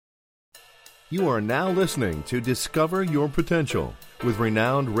You are now listening to Discover Your Potential with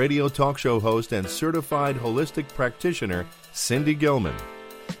renowned radio talk show host and certified holistic practitioner, Cindy Gilman.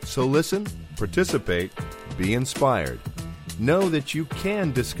 So listen, participate, be inspired. Know that you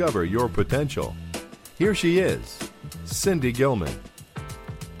can discover your potential. Here she is, Cindy Gilman.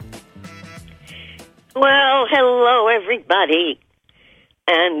 Well, hello, everybody.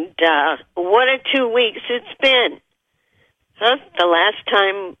 And what a 2 weeks it's been. Huh? The last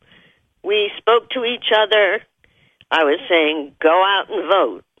time we spoke to each other, I was saying, go out and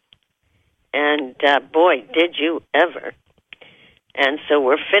vote. And boy, did you ever. And so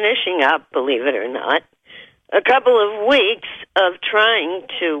we're finishing up, believe it or not, a couple of weeks of trying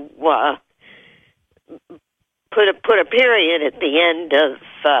to put a period at the end of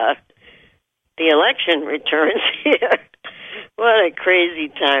the election returns here. What a crazy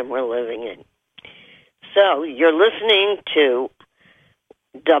time we're living in. So you're listening to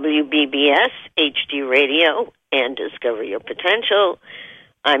WBBS, HD Radio, and Discover Your Potential.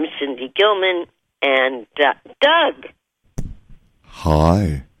 I'm Cindy Gilman, and Doug.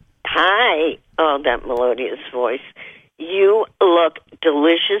 Hi. Hi. Oh, that melodious voice. You look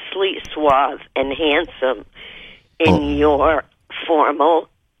deliciously suave and handsome in your formal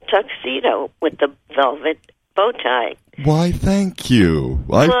tuxedo with the velvet bow tie. Why, thank you.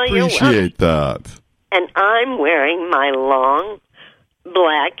 I appreciate that. And I'm wearing my long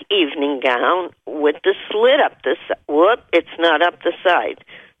black evening gown with the slit up the side. Whoop, it's not up the side.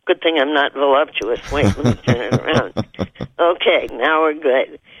 Good thing I'm not voluptuous. Wait, let me turn it around. Okay, now we're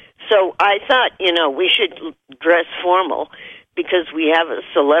good. So I thought, we should dress formal because we have a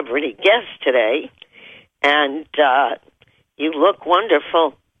celebrity guest today. And you look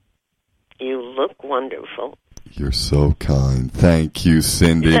wonderful. You look wonderful. You're so kind. Thank you,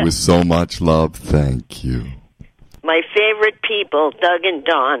 Cindy, with so much love. Thank you. My favorite people, Doug and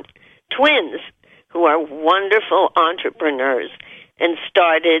Dawn, twins, who are wonderful entrepreneurs and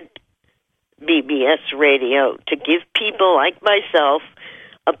started BBS Radio to give people like myself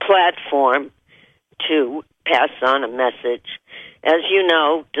a platform to pass on a message. As you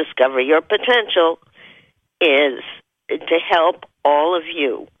know, Discover Your Potential is to help all of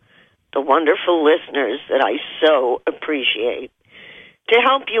you, the wonderful listeners that I so appreciate, to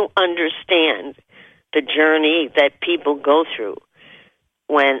help you understand the journey that people go through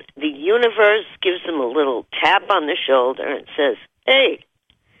when the universe gives them a little tap on the shoulder and says, hey,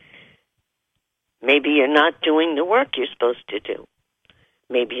 maybe you're not doing the work you're supposed to do.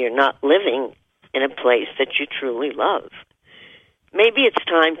 Maybe you're not living in a place that you truly love. Maybe it's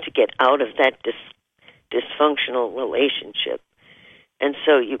time to get out of that dysfunctional relationship. And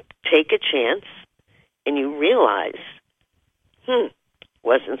so you take a chance and you realize,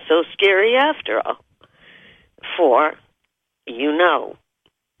 wasn't so scary after all. For,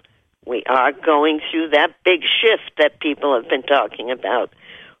 we are going through that big shift that people have been talking about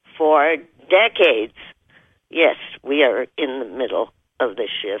for decades. Yes, we are in the middle of the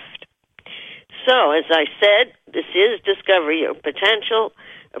shift. So, as I said, this is Discover Your Potential,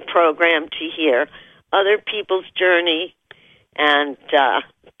 a program to hear other people's journey. And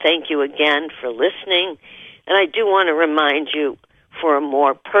thank you again for listening. And I do want to remind you, for a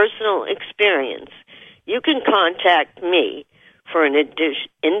more personal experience, you can contact me for an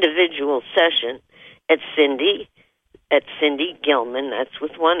individual session at Cindy Gilman, that's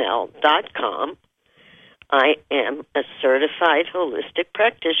with one L, .com. I am a certified holistic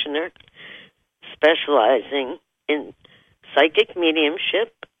practitioner specializing in psychic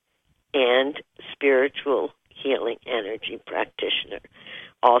mediumship and spiritual healing energy practitioner.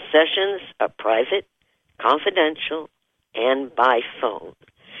 All sessions are private, confidential, and by phone.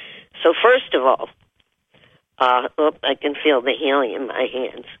 So first of all, I can feel the healing in my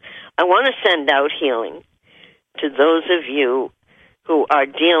hands. I want to send out healing to those of you who are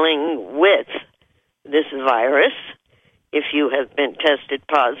dealing with this virus. If you have been tested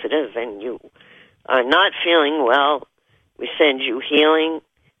positive and you are not feeling well, we send you healing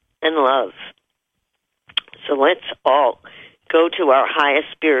and love. So let's all go to our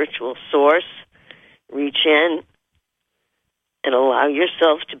highest spiritual source, reach in, and allow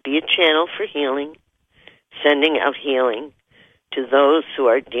yourself to be a channel for healing, sending out healing to those who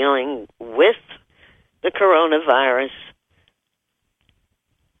are dealing with the coronavirus,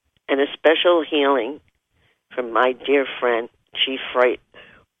 and a special healing from my dear friend, Chief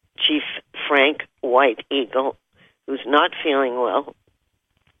Frank White Eagle, who's not feeling well.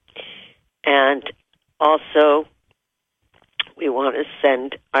 And also, we want to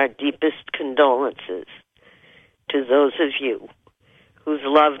send our deepest condolences to those of you whose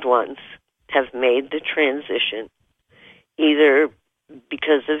loved ones have made the transition, either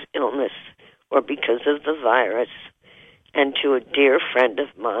because of illness or because of the virus, and to a dear friend of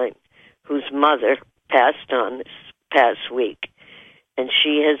mine whose mother passed on this past week, and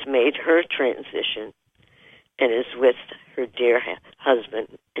she has made her transition and is with her dear husband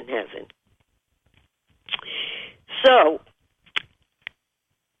in heaven. So,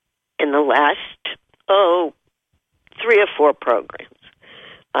 in the last, 3 or 4 programs,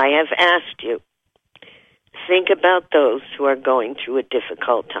 I have asked you, think about those who are going through a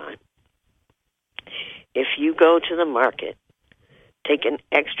difficult time. If you go to the market, take an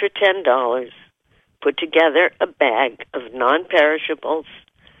extra $10, put together a bag of non-perishables,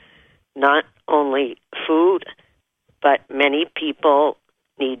 not only food, but many people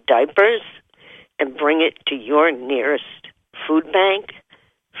need diapers, and bring it to your nearest food bank,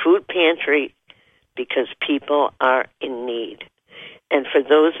 food pantry, because people are in need. And for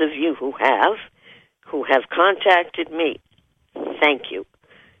those of you who have contacted me, thank you.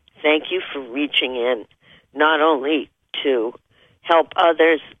 Thank you for reaching in, not only to help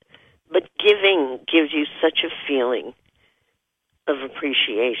others, but giving gives you such a feeling of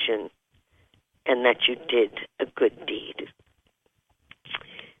appreciation and that you did a good deed.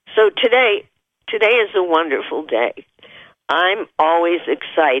 So today is a wonderful day. I'm always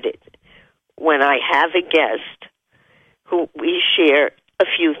excited when I have a guest who we share a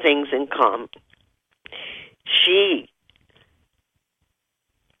few things in common. She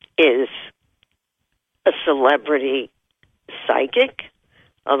is a celebrity psychic,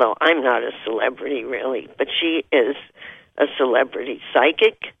 although I'm not a celebrity really, but she is a celebrity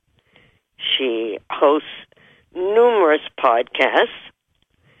psychic. She hosts numerous podcasts,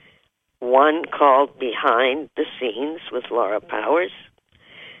 one called Behind the Scenes with Laura Powers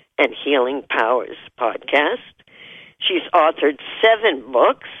and Healing Powers podcast. She's authored 7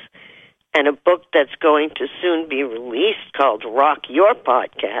 books and a book that's going to soon be released called Rock Your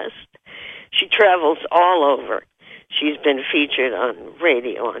Podcast. She travels all over. She's been featured on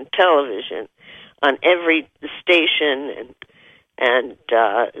radio, on television, on every station and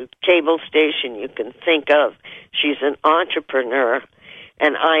cable station you can think of. She's an entrepreneur,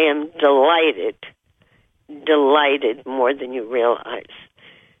 and I am delighted more than you realize,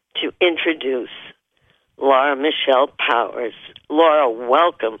 to introduce Laura Michelle Powers. Laura,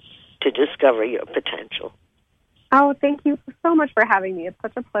 welcome to Discover Your Potential. Oh, thank you so much for having me. It's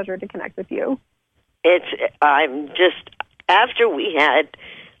such a pleasure to connect with you. After we had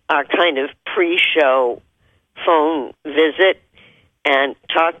our kind of pre-show phone visit and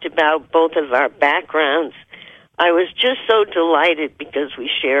talked about both of our backgrounds, I was just so delighted because we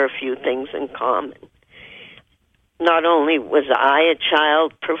share a few things in common. Not only was I a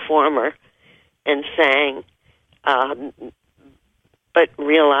child performer and sang, but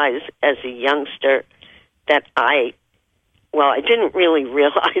realized as a youngster that I didn't really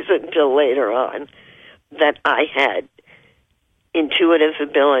realize until later on that I had intuitive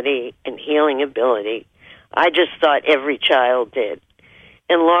ability and healing ability. I just thought every child did.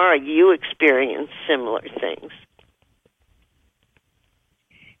 And Laura, you experienced similar things.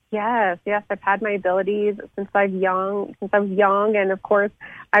 Yes, I've had my abilities since I was young, and of course,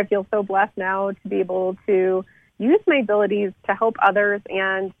 I feel so blessed now to be able to use my abilities to help others.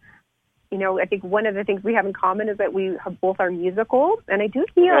 And I think one of the things we have in common is that we both are musical, and I do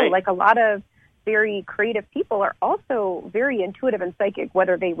feel like a lot of very creative people are also very intuitive and psychic,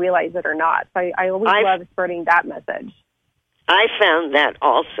 whether they realize it or not. So I always love spreading that message. I found that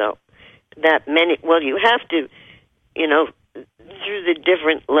also, that you have to, through the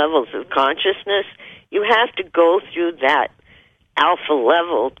different levels of consciousness, you have to go through that alpha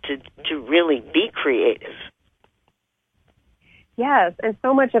level to really be creative. Yes, and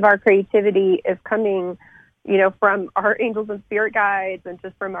so much of our creativity is coming, from our angels and spirit guides and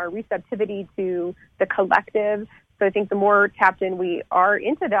just from our receptivity to the collective. So I think the more tapped in we are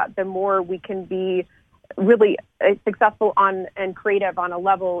into that, the more we can be really successful and creative on a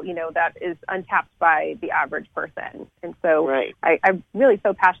level, that is untapped by the average person. And so I'm really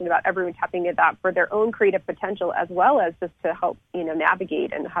so passionate about everyone tapping into that for their own creative potential, as well as just to help,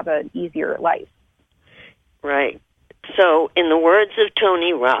 navigate and have an easier life. Right. So in the words of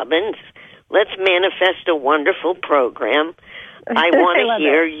Tony Robbins, let's manifest a wonderful program. I want to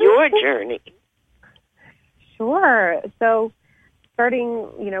hear your journey. Sure. So starting,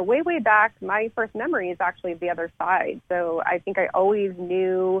 way back, my first memory is actually the other side. So I think I always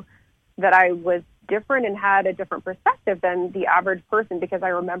knew that I was different and had a different perspective than the average person, because I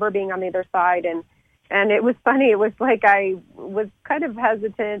remember being on the other side. And it was funny. It was like I was kind of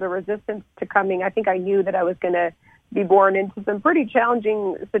hesitant or resistant to coming. I think I knew that I was going to be born into some pretty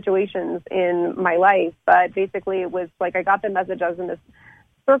challenging situations in my life. But basically it was like I got the message. I was in this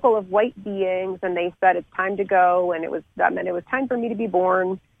circle of white beings, and they said it's time to go, and that meant it was time for me to be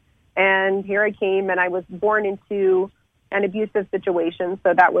born. And here I came, and I was born into an abusive situation,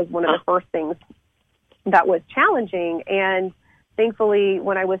 so that was one of the first things that was challenging. And thankfully,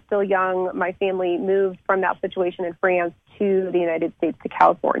 when I was still young, my family moved from that situation in France to the United States, to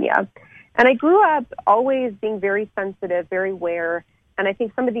California. And I grew up always being very sensitive, very aware, and I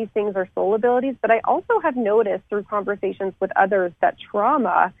think some of these things are soul abilities, but I also have noticed through conversations with others that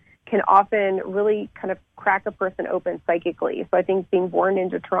trauma can often really kind of crack a person open psychically. So I think being born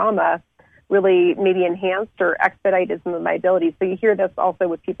into trauma really maybe enhanced or expedited some of my abilities. So you hear this also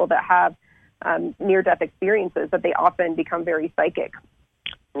with people that have near-death experiences, that they often become very psychic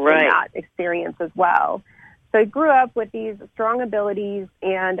in that experience as well. So I grew up with these strong abilities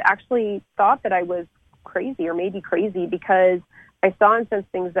and actually thought that I was crazy, or maybe crazy, because I saw and sensed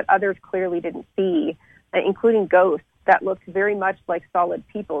things that others clearly didn't see, including ghosts that looked very much like solid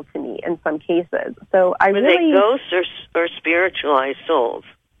people to me in some cases. So Were they ghosts or spiritualized souls?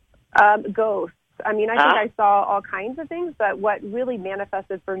 Ghosts. I mean, I think I saw all kinds of things, but what really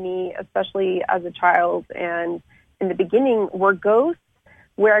manifested for me, especially as a child and in the beginning, were ghosts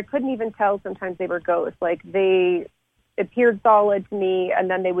where I couldn't even tell sometimes they were ghosts. Like, they appeared solid to me, and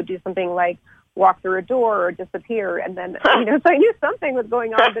then they would do something like walk through a door or disappear, and then, so I knew something was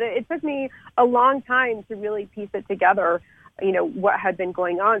going on, but it took me a long time to really piece it together, what had been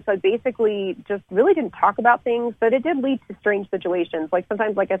going on. So I basically just really didn't talk about things, but it did lead to strange situations. Like,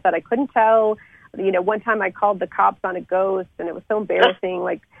 sometimes, like I said, I couldn't tell. One time I called the cops on a ghost, and it was so embarrassing.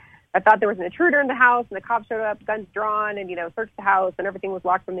 Like, I thought there was an intruder in the house, and the cops showed up, guns drawn, and, searched the house, and everything was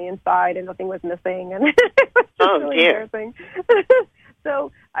locked from the inside, and nothing was missing. And it was just really embarrassing.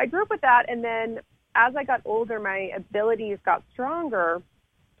 So I grew up with that, and then as I got older, my abilities got stronger,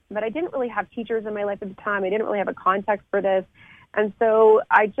 but I didn't really have teachers in my life at the time. I didn't really have a context for this, and so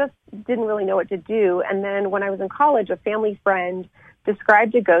I just didn't really know what to do. And then when I was in college, a family friend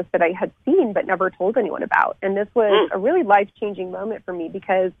described a ghost that I had seen but never told anyone about, and this was a really life-changing moment for me,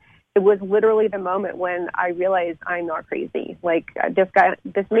 because it was literally the moment when I realized I'm not crazy. Like,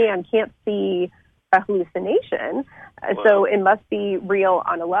 this man can't see a hallucination, so it must be real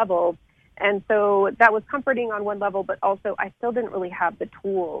on a level. And so that was comforting on one level, but also I still didn't really have the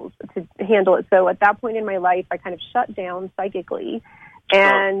tools to handle it. So at that point in my life, I kind of shut down psychically,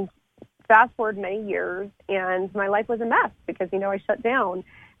 and fast forward many years, and my life was a mess because, I shut down,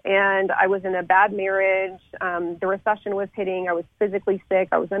 and I was in a bad marriage. The recession was hitting. I was physically sick.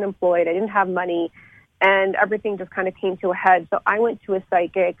 I was unemployed. I didn't have money, and everything just kind of came to a head. So I went to a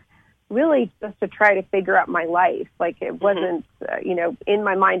psychic, really just to try to figure out my life. Like, it wasn't, in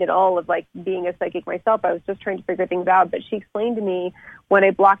my mind at all of, like, being a psychic myself. I was just trying to figure things out. But she explained to me, when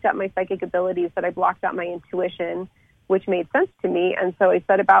I blocked out my psychic abilities, that I blocked out my intuition, which made sense to me. And so I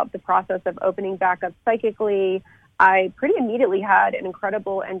set about the process of opening back up psychically. I pretty immediately had an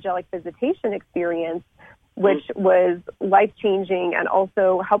incredible angelic visitation experience, which was life-changing and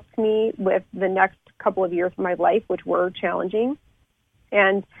also helped me with the next couple of years of my life, which were challenging,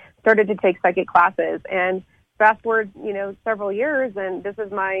 and started to take psychic classes. And fast forward, several years, and this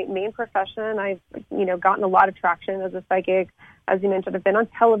is my main profession. I've, gotten a lot of traction as a psychic. As you mentioned, I've been on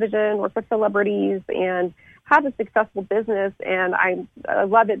television, worked with celebrities, and have a successful business. And I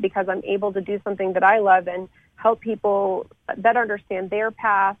love it because I'm able to do something that I love and help people better understand their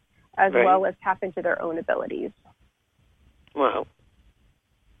path as well as tap into their own abilities. Wow.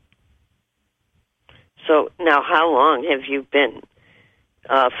 So now, how long have you been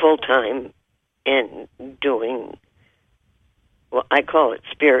full-time in doing, well, I call it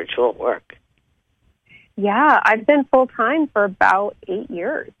spiritual work? Yeah, I've been full-time for about 8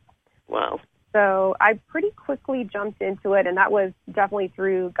 years. Wow. So I pretty quickly jumped into it, and that was definitely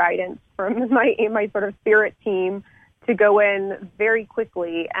through guidance from my sort of spirit team to go in very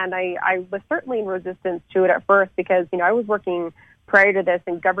quickly. And I was certainly in resistance to it at first because, I was working prior to this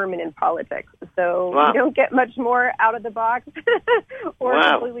in government and politics. So you don't get much more out of the box or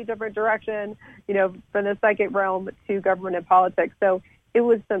a completely different direction, from the psychic realm to government and politics. So it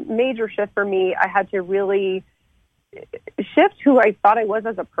was a major shift for me. I had to really shift who I thought I was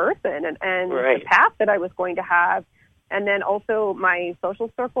as a person and the path that I was going to have. And then also my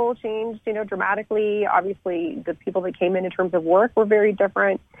social circle changed, dramatically. Obviously, the people that came in terms of work were very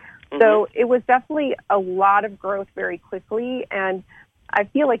different. So it was definitely a lot of growth very quickly. And I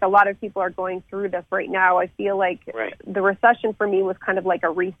feel like a lot of people are going through this right now. I feel like the recession for me was kind of like a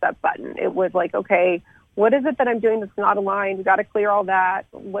reset button. It was like, okay, what is it that I'm doing that's not aligned? We've got to clear all that.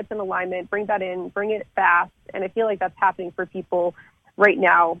 What's in alignment? Bring that in. Bring it fast. And I feel like that's happening for people right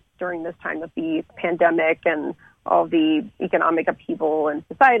now during this time of the pandemic and all the economic upheaval and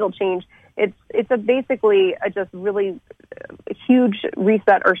societal change. It's basically a just really huge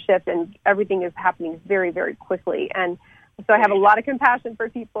reset or shift, and everything is happening very, very quickly. And so I have a lot of compassion for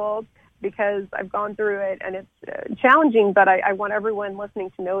people because I've gone through it, and it's challenging, but I want everyone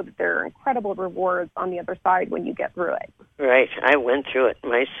listening to know that there are incredible rewards on the other side when you get through it. Right. I went through it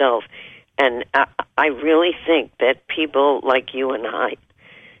myself, and I really think that people like you and I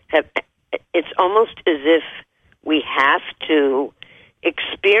have, it's almost as if we have to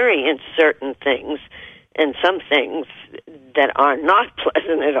experience certain things and some things that are not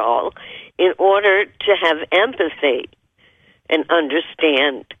pleasant at all in order to have empathy and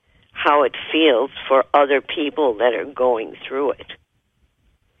understand how it feels for other people that are going through it.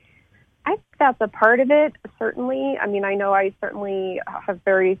 I think that's a part of it, certainly. I mean, I know I certainly have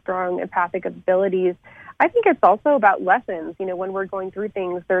very strong empathic abilities. I think it's also about lessons. You know, when we're going through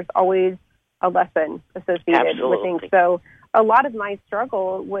things, there's always a lesson associated with things. So a lot of my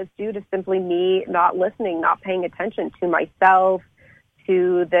struggle was due to simply me not listening, not paying attention to myself,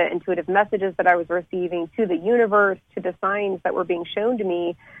 to the intuitive messages that I was receiving, to the universe, to the signs that were being shown to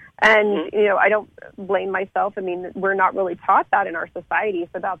me. And, you know, I don't blame myself. I mean, we're not really taught that in our society.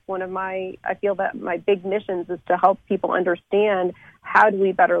 So that's one of I feel that my big missions is to help people understand how do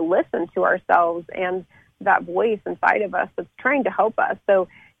we better listen to ourselves and that voice inside of us that's trying to help us. So,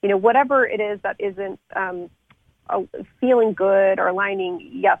 you know, whatever it is that isn't feeling good or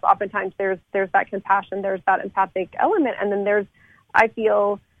aligning, yes, oftentimes there's that compassion, there's that empathic element, and then there's, I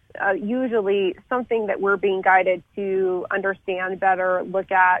feel, usually something that we're being guided to understand better, look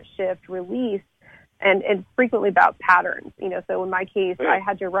at, shift, release, and it's frequently about patterns. You know, so in my case, I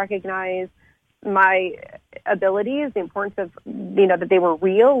had to recognize my abilities, the importance of, you know, that they were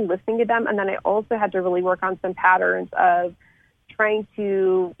real, listening to them, and then I also had to really work on some patterns of trying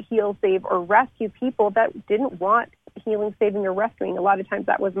to heal, save, or rescue people that didn't want healing, saving, or rescuing. A lot of times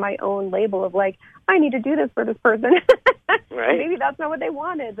that was my own label of like, I need to do this for this person. Right. Maybe that's not what they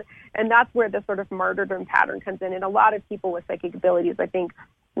wanted. And that's where the sort of martyrdom pattern comes in. And a lot of people with psychic abilities, I think,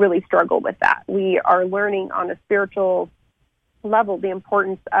 really struggle with that. We are learning on a spiritual level the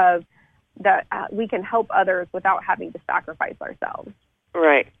importance of that we can help others without having to sacrifice ourselves.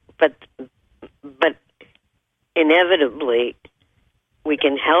 Right. But inevitably, we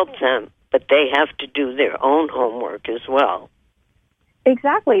can help them, but they have to do their own homework as well.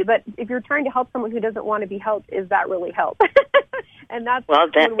 Exactly. But if you're trying to help someone who doesn't want to be helped, is that really help? And that's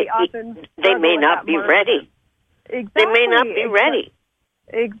when we often they may not be ready. Exactly. They may not be ready.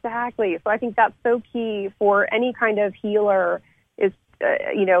 Exactly. So I think that's so key for any kind of healer is,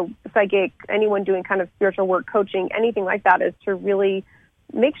 you know, psychic, anyone doing kind of spiritual work, coaching, anything like that, is to really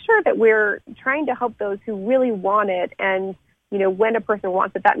make sure that we're trying to help those who really want it. And, you know, when a person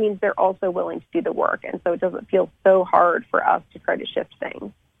wants it, that means they're also willing to do the work. And so it doesn't feel so hard for us to try to shift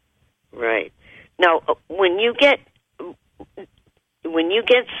things. Right. Now, when you get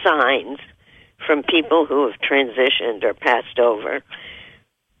signs from people who have transitioned or passed over,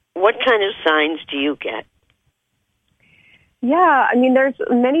 what kind of signs do you get? Yeah, I mean, there's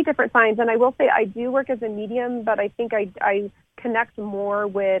many different signs, and I will say I do work as a medium, but I think I connect more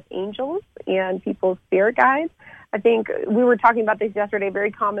with angels and people's spirit guides. I think we were talking about this yesterday. A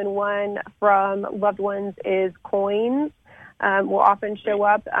very common one from loved ones is coins will often show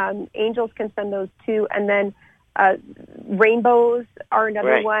up. Angels can send those too, and then rainbows are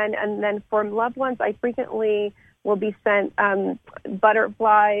another one. And then from loved ones, I frequently will be sent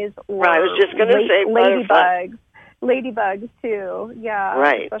butterflies or I was just going to say ladybugs. Ladybugs too, yeah,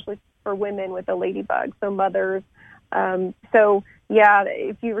 right. Especially for women with a ladybug, so mothers. So, yeah,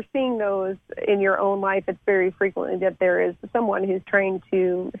 if you were seeing those in your own life, it's very frequently that there is someone who's trying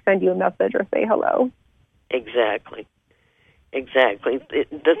to send you a message or say hello. Exactly.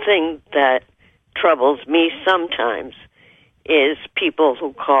 The thing that troubles me sometimes is people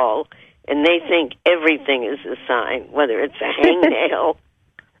who call and they think everything is a sign, whether it's a hangnail.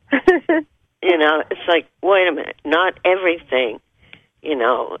 You know, it's like, wait a minute, not everything. You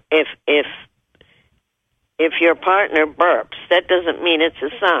know, if your partner burps, that doesn't mean it's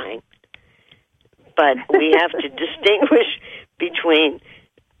a sign. But we have to distinguish between,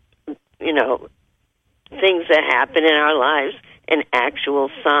 you know, things that happen in our lives and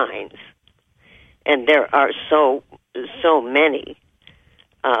actual signs. And there are so many.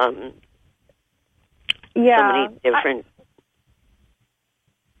 So many different.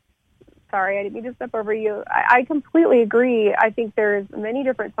 Sorry, I didn't mean to step over you. I completely agree. I think there's many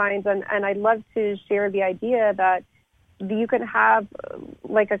different signs, and I'd love to share the idea that you can have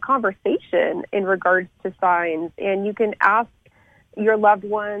like a conversation in regards to signs, and you can ask your loved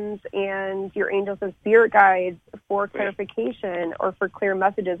ones and your angels and spirit guides for clarification or for clear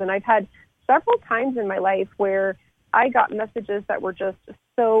messages. And I've had several times in my life where I got messages that were just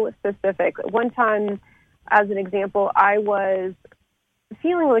so specific. One time, as an example, I was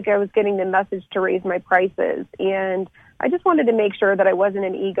feeling like I was getting the message to raise my prices, and I just wanted to make sure that I wasn't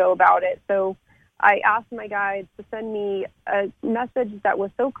an ego about it. So I asked my guides to send me a message that was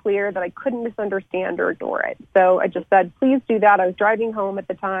so clear that I couldn't misunderstand or ignore it. So I just said, please do that. I was driving home at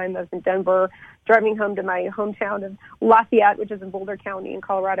the time. I was in Denver, driving home to my hometown of Lafayette, which is in Boulder County in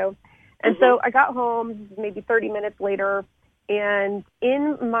Colorado. And so I got home maybe 30 minutes later, and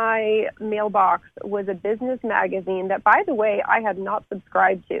in my mailbox was a business magazine that, by the way, I had not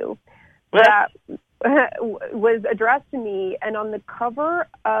subscribed to, that was addressed to me. And on the cover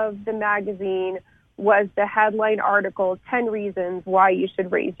of the magazine was the headline article, 10 Reasons Why You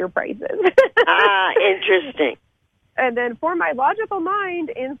Should Raise Your Prices. Interesting. And then for my logical mind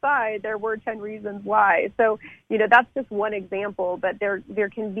inside, there were 10 reasons why. So, that's just one example, but there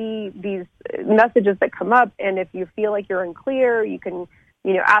can be these messages that come up. And if you feel like you're unclear, you can,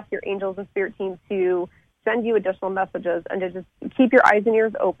 ask your angels and spirit team to send you additional messages and to just keep your eyes and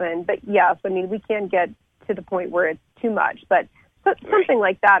ears open. But yes, we can get to the point where it's too much, but something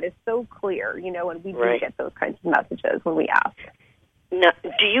like that is so clear, and we do get those kinds of messages when we ask. Now,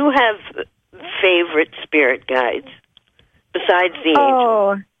 do you have favorite spirit guides besides the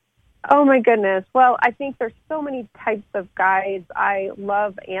angels? Oh my goodness. Well, I think there's so many types of guides. I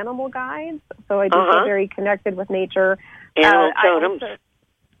love animal guides, so I do feel very connected with nature. Animal totems.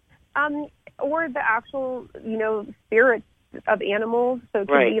 Or the actual, spirits of animals. So it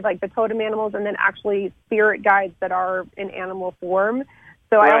could be like the totem animals and then actually spirit guides that are in animal form.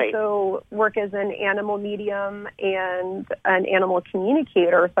 So I also work as an animal medium and an animal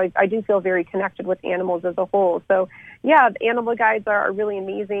communicator. So I do feel very connected with animals as a whole. So, yeah, the animal guides are really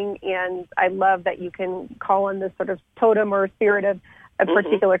amazing. And I love that you can call on this sort of totem or spirit of a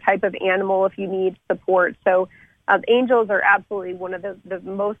particular type of animal if you need support. So angels are absolutely one of the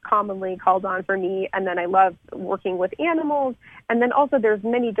most commonly called on for me. And then I love working with animals. And then also there's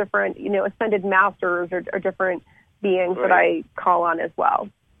many different, ascended masters or different beings that I call on as well.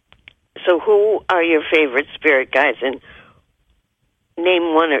 So who are your favorite spirit guides? And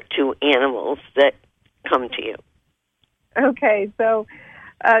name one or two animals that come to you. Okay, so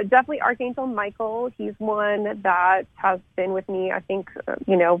definitely Archangel Michael. He's one that has been with me, I think,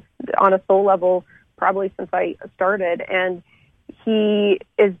 on a soul level probably since I started. And he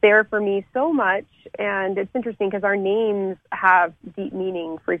is there for me so much. And it's interesting because our names have deep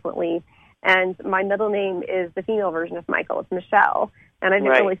meaning frequently. And my middle name is the female version of Michael. It's Michelle. And I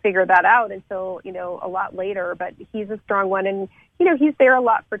didn't really figure that out until, a lot later. But he's a strong one. And, he's there a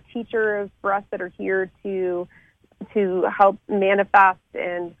lot for teachers, for us that are here to help manifest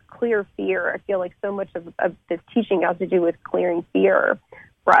and clear fear. I feel like so much of this teaching has to do with clearing fear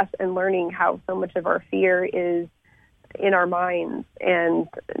for us and learning how so much of our fear is in our minds and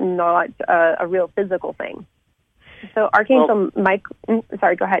not a real physical thing. So Archangel Michael,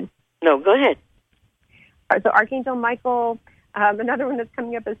 sorry, go ahead. No, go ahead. So Archangel Michael, another one that's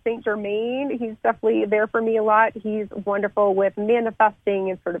coming up is Saint Germain. He's definitely there for me a lot. He's wonderful with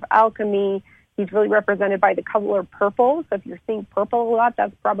manifesting and sort of alchemy. He's really represented by the color purple. So if you're seeing purple a lot,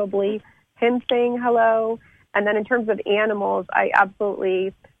 that's probably him saying hello. And then in terms of animals, I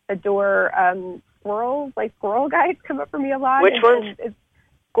absolutely adore squirrels. Like squirrel guides come up for me a lot. Which ones?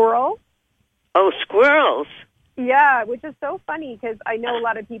 Squirrel. Oh, squirrels. Yeah, which is so funny because I know a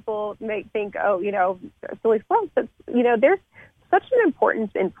lot of people may think, silly squirrels, but there's such an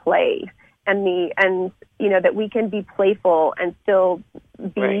importance in play and that we can be playful and still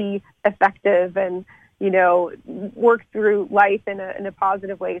be effective and work through life in a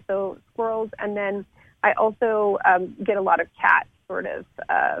positive way. So squirrels, and then I also get a lot of cat sort of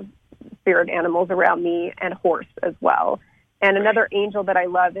spirit animals around me and horse as well. And another angel that I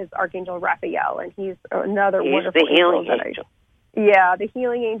love is Archangel Raphael, and he's another wonderful angel. The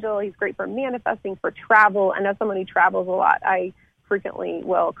healing angel. He's great for manifesting, for travel, and as someone who travels a lot, I frequently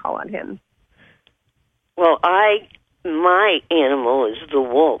will call on him. Well, my animal is the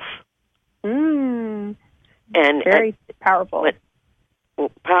wolf. And very powerful.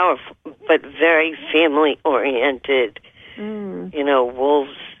 Powerful, but very family-oriented.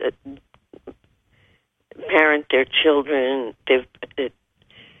 Wolves parent their children.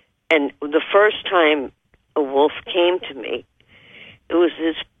 And the first time a wolf came to me, it was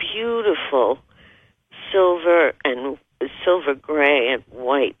this beautiful silver gray and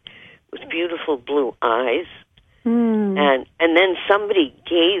white with beautiful blue eyes. And then somebody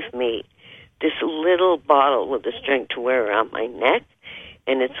gave me this little bottle the string to wear around my neck,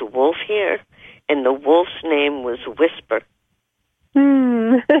 and it's a wolf hair, and the wolf's name was Whisper.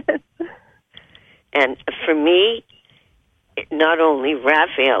 And for me, not only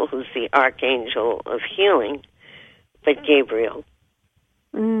Raphael, who's the archangel of healing, but Gabriel.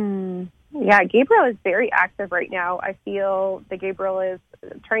 Yeah, Gabriel is very active right now. I feel that Gabriel is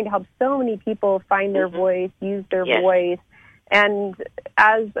trying to help so many people find their voice, use their voice. And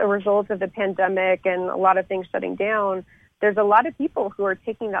as a result of the pandemic and a lot of things shutting down, there's a lot of people who are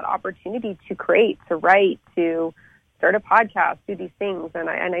taking that opportunity to create, to write, to start a podcast, do these things. And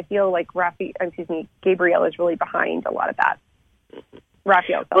I feel like Gabriel is really behind a lot of that.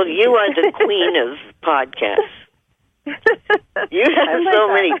 Raphael. Well, you are the queen of podcasts. You have so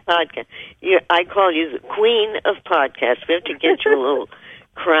many podcasts. I call you the queen of podcasts. We have to get you a little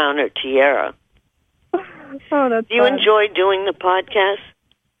crown or tiara. Do you enjoy doing the podcast?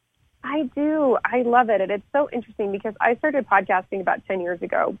 I do. I love it. And it's so interesting because I started podcasting about 10 years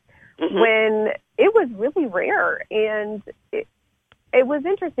ago when it was really rare. And it was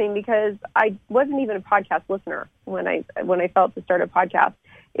interesting because I wasn't even a podcast listener when I felt to start a podcast.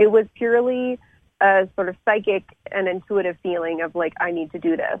 It was purely a sort of psychic and intuitive feeling of like, I need to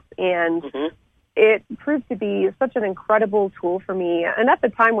do this. And it proved to be such an incredible tool for me. And at the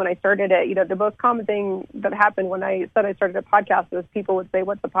time when I started it, the most common thing that happened when I said I started a podcast was people would say,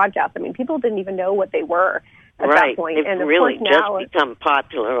 what's a podcast? I mean, people didn't even know what they were at that point. It's and really just become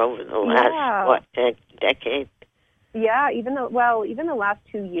popular over the last, decade? Yeah, even the last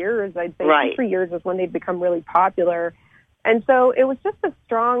 2 years, I'd say 2-3 years is when they've become really popular. And so it was just a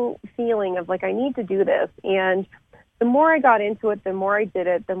strong feeling of like, I need to do this. And the more I got into it, the more I did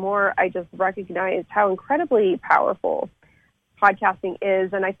it, the more I just recognized how incredibly powerful podcasting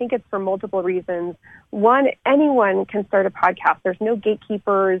is. And I think it's for multiple reasons. One, anyone can start a podcast. There's no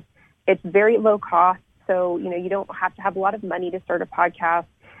gatekeepers. It's very low cost. So, you don't have to have a lot of money to start a podcast.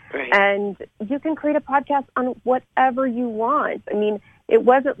 Right. And you can create a podcast on whatever you want. I mean, it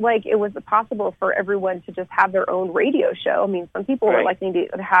wasn't like it was possible for everyone to just have their own radio show. I mean, some people were likely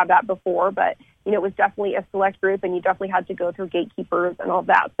to have that before, but, it was definitely a select group, and you definitely had to go through gatekeepers and all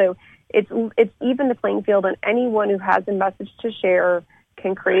that. So it's even the playing field, and anyone who has a message to share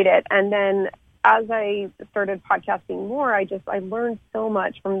can create it. And then as I started podcasting more, I learned so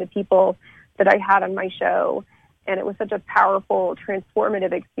much from the people that I had on my show, and it was such a powerful,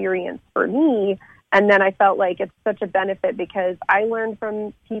 transformative experience for me. And then I felt like it's such a benefit because I learned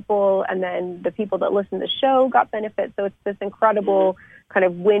from people, and then the people that listened to the show got benefits. So it's this incredible kind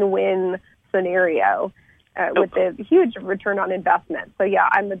of win-win scenario with a huge return on investment. So, yeah,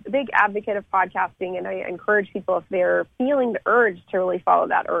 I'm a big advocate of podcasting, and I encourage people, if they're feeling the urge, to really follow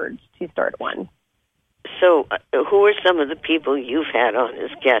that urge to start one. So who are some of the people you've had on as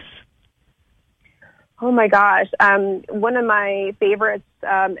guests? Oh, my gosh. One of my favorites,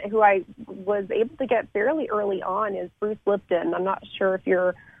 who I was able to get fairly early on, is Bruce Lipton. I'm not sure if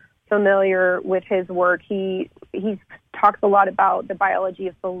you're familiar with his work. He talks a lot about the biology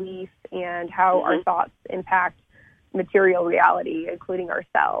of belief and how our thoughts impact material reality, including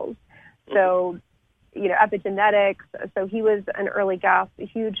ourselves. So, epigenetics. So he was an early guest, a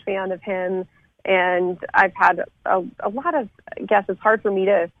huge fan of him. And I've had a lot of guests. It's hard for me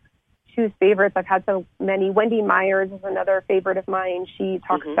to choose favorites. I've had so many. Wendy Myers is another favorite of mine. She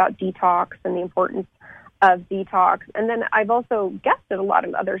talks about detox and the importance of detox. And then I've also guested a lot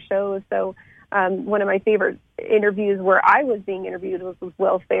of other shows. So one of my favorite interviews where I was being interviewed was with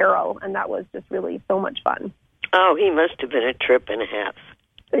Will Ferrell, and that was just really so much fun. Oh, he must have been a trip and a half.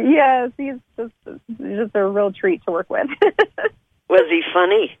 Yes, he's just a real treat to work with. Was he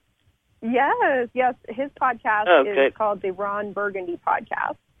funny? Yes. His podcast is called the Ron Burgundy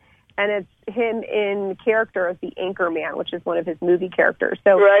Podcast. And it's him in character as the Anchorman, which is one of his movie characters.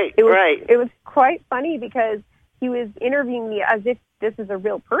 So it was quite funny because he was interviewing me as if this is a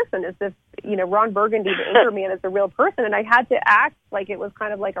real person, as if, Ron Burgundy, the Anchorman, is a real person. And I had to act like it was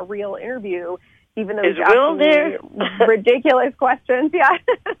kind of like a real interview, even though he was asking me ridiculous questions. Yeah.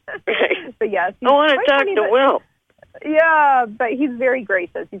 Right. But yes, I want to talk to Will. Yeah, but he's very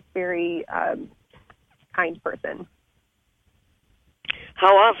gracious. He's a very kind person.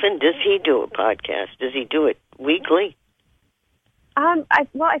 How often does he do a podcast? Does he do it weekly?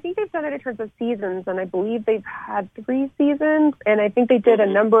 I think they've done it in terms of seasons, and I believe they've had 3 seasons, and I think they did a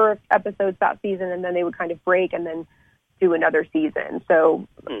number of episodes that season, and then they would kind of break and then do another season. So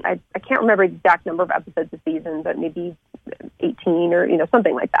I can't remember the exact number of episodes a season, but maybe 18 or,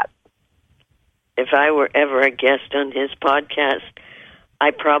 something like that. If I were ever a guest on his podcast,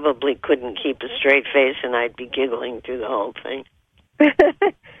 I probably couldn't keep a straight face, and I'd be giggling through the whole thing.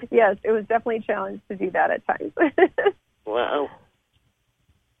 Yes, it was definitely a challenge to do that at times. Wow.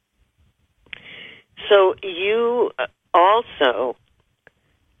 So you also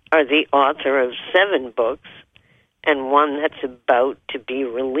are the author of 7 books and one that's about to be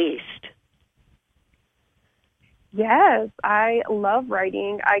released. Yes, I love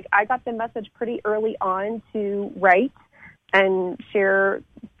writing. I got the message pretty early on to write and share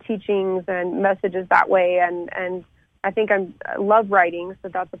teachings and messages that way. And I think I love writing, so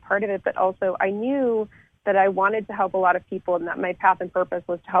that's a part of it. But also I knew that I wanted to help a lot of people and that my path and purpose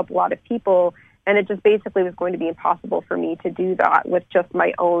was to help a lot of people. And it just basically was going to be impossible for me to do that with just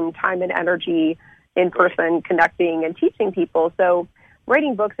my own time and energy in person, connecting and teaching people. So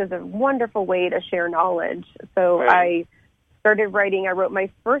writing books is a wonderful way to share knowledge. So I started writing. I wrote my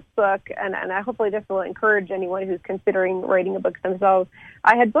first book, and I hopefully this will encourage anyone who's considering writing a book themselves.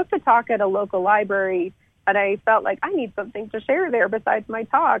 I had booked a talk at a local library, and I felt like I need something to share there besides my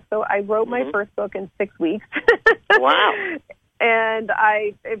talk. So I wrote my first book in 6 weeks. Wow. And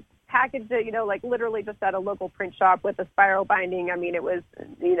I packaged it, like literally just at a local print shop with a spiral binding. I mean, it was,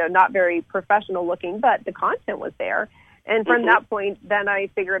 not very professional looking, but the content was there. And from that point, then I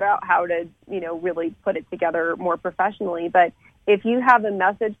figured out how to, really put it together more professionally. But if you have a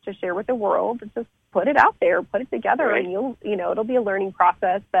message to share with the world, just put it out there, put it together, and it'll be a learning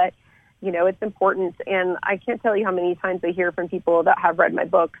process. But, it's important. And I can't tell you how many times I hear from people that have read my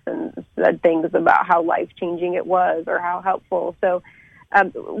books and said things about how life-changing it was or how helpful. So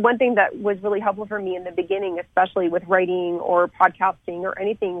one thing that was really helpful for me in the beginning, especially with writing or podcasting or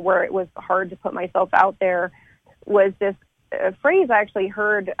anything where it was hard to put myself out there, was this phrase I actually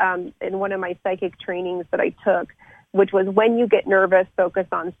heard in one of my psychic trainings that I took, which was, when you get nervous, focus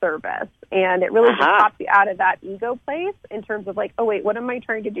on service. And it really just pops you out of that ego place in terms of like, oh, wait, what am I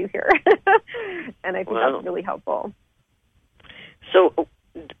trying to do here? And I think that's really helpful. So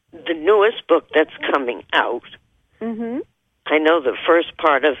the newest book that's coming out, I know the first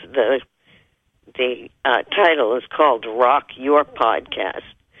part of the title is called Rock Your Podcast.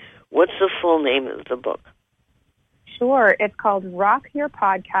 What's the full name of the book? Sure. It's called Rock Your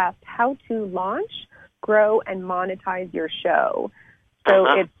Podcast, How to Launch, Grow, and Monetize Your Show. So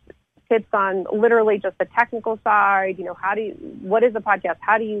it hits on literally just the technical side. What is a podcast?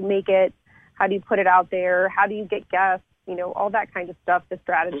 How do you make it? How do you put it out there? How do you get guests? All that kind of stuff, the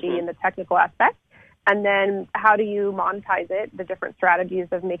strategy and the technical aspect. And then how do you monetize it, the different strategies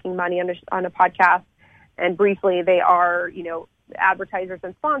of making money on a podcast. And briefly, they are, advertisers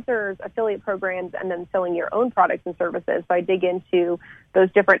and sponsors, affiliate programs, and then selling your own products and services. So I dig into those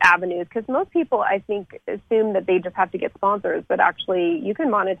different avenues because most people, I think, assume that they just have to get sponsors, but actually you can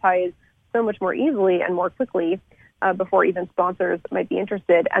monetize so much more easily and more quickly before even sponsors might be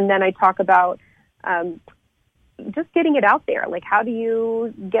interested. And then I talk about just getting it out there. Like, how do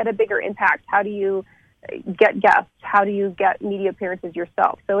you get a bigger impact? How do you get guests? How do you get media appearances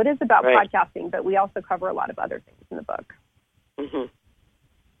yourself? So it is about podcasting, but we also cover a lot of other things in the book.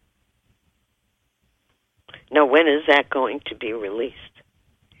 Now, when is that going to be released?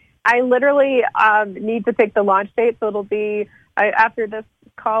 I literally need to pick the launch date, so it'll be after this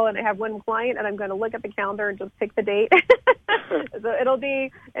call, and I have one client, and I'm going to look at the calendar and just pick the date. So it'll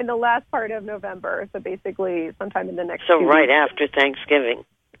be in the last part of November, so basically sometime in the next 2 right weeks. After Thanksgiving?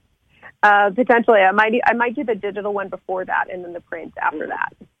 Potentially. I might do the digital one before that, and then the print after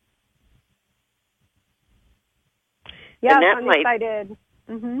that. Yeah, I'm excited.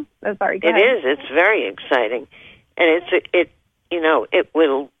 Oh, sorry. Go ahead. It's very exciting, and it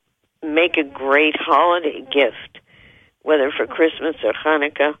will make a great holiday gift, whether for Christmas or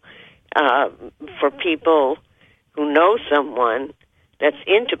Hanukkah, for people who know someone that's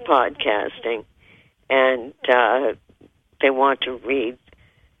into podcasting, and they want to read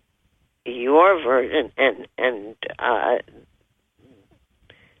your version and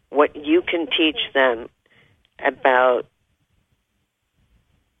what you can teach them about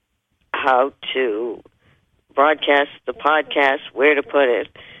how to broadcast the podcast, where to put it,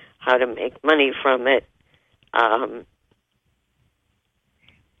 how to make money from it. I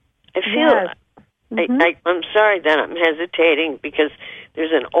feel, I'm sorry that I'm hesitating because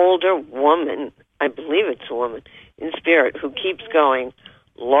there's an older woman, I believe it's a woman, in spirit, who keeps going,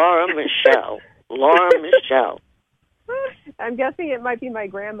 Laura Michelle, Laura Michelle. I'm guessing it might be my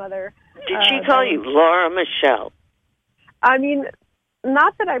grandmother. Did she call you Laura Michelle? I mean,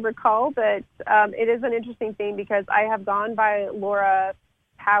 not that I recall, but it is an interesting thing because I have gone by Laura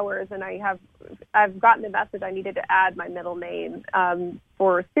Powers, and I've gotten the message I needed to add my middle name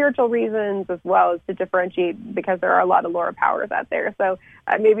for spiritual reasons as well as to differentiate because there are a lot of Laura Powers out there. So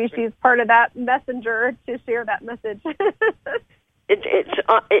maybe she's part of that messenger to share that message.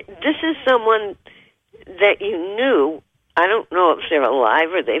 This is someone that you knew. I don't know if they're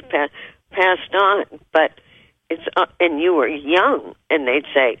alive or they've passed on, but it's and you were young, and they'd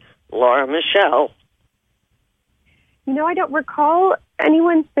say, Laura Michelle. I don't recall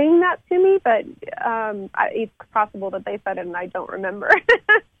anyone saying that to me, but it's possible that they said it and I don't remember.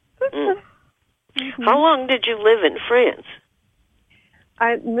 Mm-hmm. How long did you live in France?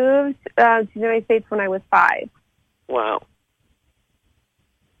 I moved to the United States when I was 5. Wow.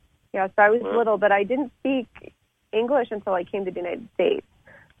 Yeah, so I was little, but I didn't speak English until I came to the United States.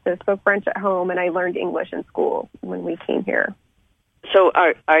 So I spoke French at home, and I learned English in school when we came here. So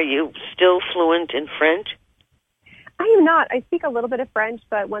are you still fluent in French? I am not. I speak a little bit of French,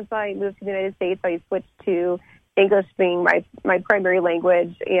 but once I moved to the United States, I switched to English being my primary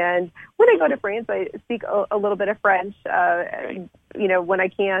language. And when I go to France, I speak a little bit of French, when I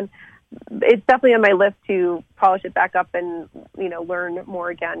can. It's definitely on my list to polish it back up and, learn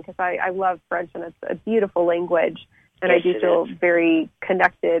more again, because I love French, and it's a beautiful language. And yes, I do feel very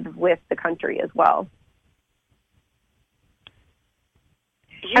connected with the country as well.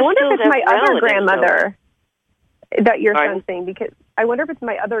 I wonder if it's my other grandmother that you're sensing, because I wonder if it's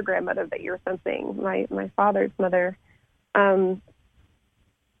my other grandmother that you're sensing, my father's mother.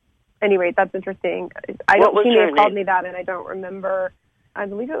 Anyway, that's interesting. She may have called me that, and I don't remember. I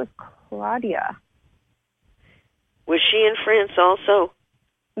believe it was Claudia. Was she in France also?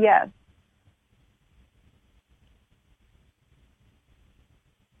 Yes.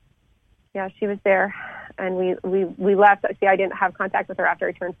 Yeah, she was there, and we left. See, I didn't have contact with her after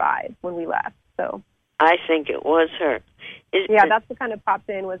I turned 5 when we left. So I think it was her. That's what kind of popped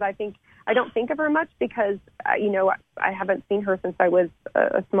in. I don't think of her much because I haven't seen her since I was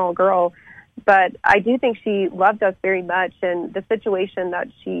a small girl, but I do think she loved us very much, and the situation that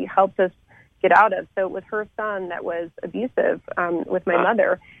she helped us get out of. So it was her son that was abusive with my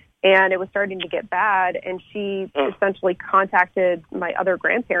mother. And it was starting to get bad, and she essentially contacted my other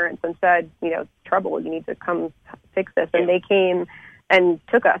grandparents and said, trouble, you need to come fix this. And they came and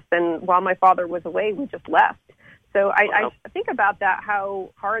took us, and while my father was away, we just left. So I think about that, how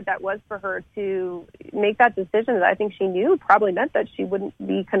hard that was for her to make that decision that I think she knew probably meant that she wouldn't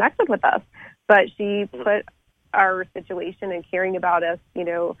be connected with us. But she put our situation and caring about us,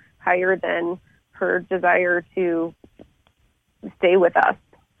 higher than her desire to stay with us.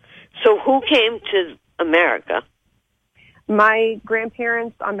 So who came to America? My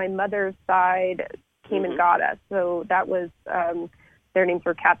grandparents on my mother's side came and got us. So that was, their names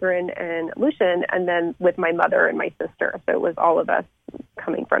were Catherine and Lucian, and then with my mother and my sister. So it was all of us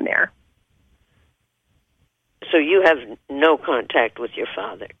coming from there. So you have no contact with your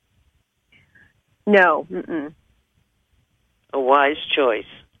father? No. Mm-mm. A wise choice.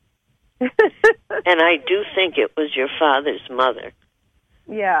 And I do think it was your father's mother.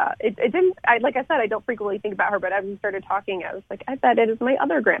 Yeah, it didn't. Like I said, I don't frequently think about her, but as we started talking, I was like, I bet it is my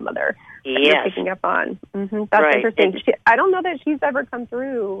other grandmother that you're picking up on. Mm-hmm. That's interesting. I don't know that she's ever come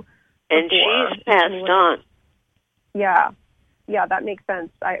through. And before. She's passed on. Yeah, that makes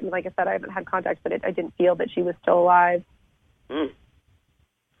sense. Like I said, I haven't had contact, but I didn't feel that she was still alive. Mm.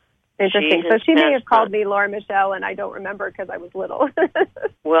 Interesting. So she may have called me Laura Michelle, and I don't remember because I was little.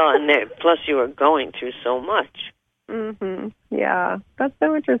 Well, and plus you were going through so much. Mm-hmm. Yeah, that's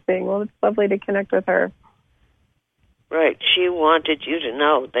so interesting. Well, it's lovely to connect with her. Right. She wanted you to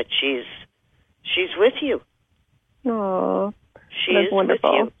know that she's with you. Oh, she's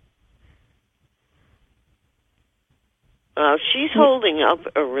wonderful. With you. She's holding up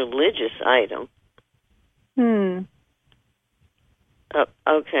a religious item.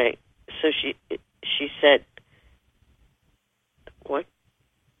 Okay. So she said, what?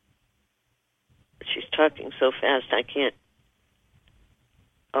 She's talking so fast I can't.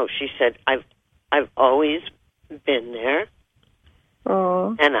 Oh, she said, I've always been there.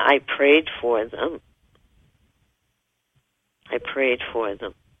 Oh. And I prayed for them.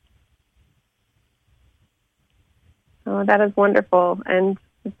 Oh, that is wonderful and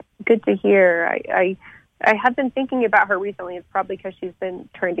good to hear. I have been thinking about her recently. It's probably because she's been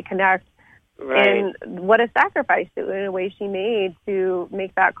trying to connect. Right. And what a sacrifice in a way she made to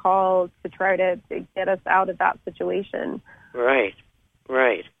make that call to try to get us out of that situation. Right.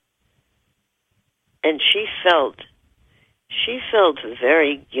 And she felt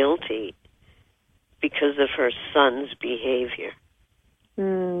very guilty because of her son's behavior.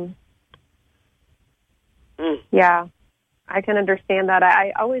 Yeah, I can understand that.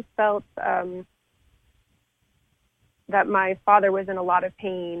 I always felt that my father was in a lot of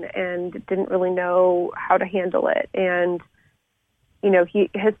pain and didn't really know how to handle it. And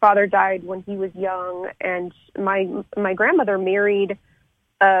his father died when he was young, and my grandmother married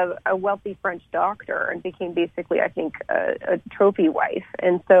a wealthy French doctor and became basically, I think, a trophy wife.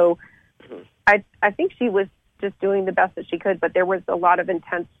 And so I think she was just doing the best that she could, but there was a lot of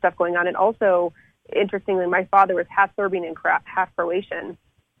intense stuff going on. And also, interestingly, my father was half Serbian and half Croatian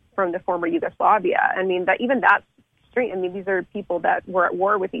from the former Yugoslavia. I mean, that's strange. I mean, these are people that were at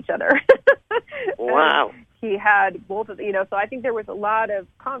war with each other. Wow. He had both of, so I think there was a lot of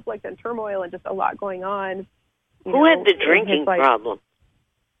conflict and turmoil and just a lot going on. Who had the drinking problem?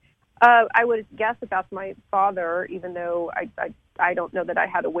 I would guess that that's my father, even though I don't know that I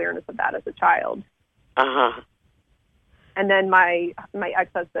had awareness of that as a child. Uh-huh. And then my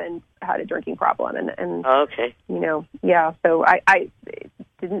ex-husband had a drinking problem, and okay. Yeah. So I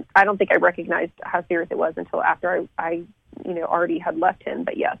don't think I recognized how serious it was until after I already had left him.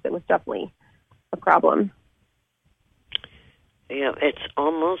 But yes, it was definitely a problem. Yeah, it's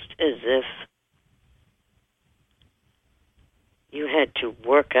almost as if you had to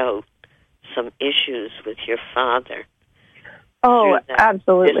work out some issues with your father. Oh,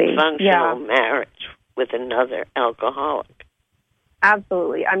 absolutely. Dysfunctional marriage with another alcoholic.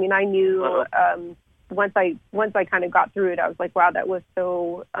 Absolutely. I mean, I knew once I kind of got through it, I was like, wow, that was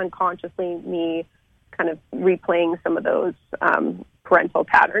so unconsciously me kind of replaying some of those parental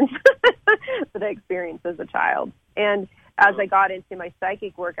patterns that I experienced as a child. And as I got into my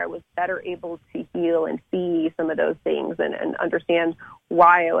psychic work, I was better able to heal and see some of those things and understand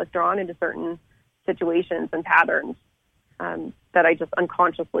why I was drawn into certain situations and patterns that I just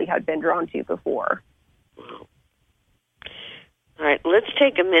unconsciously had been drawn to before. Wow. All right, let's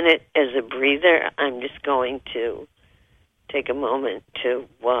take a minute as a breather. I'm just going to take a moment to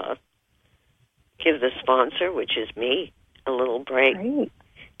give the sponsor, which is me, a little break. Great.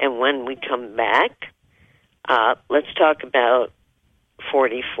 And when we come back, let's talk about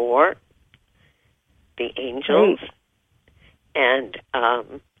 44, the angels, and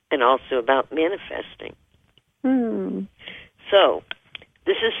also about manifesting. So,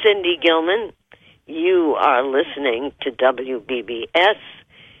 this is Cindy Gilman. You are listening to WBBS,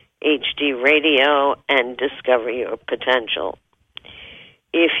 HD Radio, and Discover Your Potential.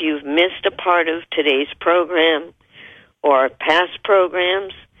 If you've missed a part of today's program or past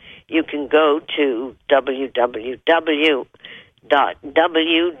programs, you can go to www.wdyp,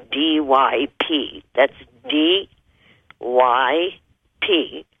 that's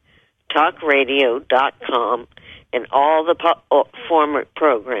DYP, talkradio.com, and all the former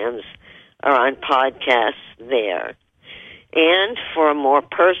programs are on podcasts there. And for a more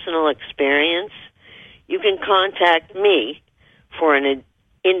personal experience, you can contact me for an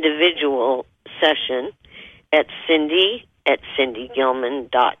individual session at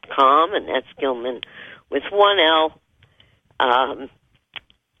cindygilman.com, and that's Gilman with one L.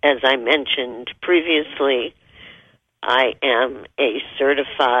 As I mentioned previously, I am a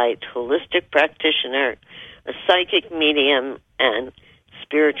certified holistic practitioner, a psychic medium, and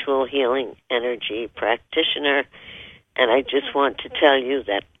spiritual healing energy practitioner. And I just want to tell you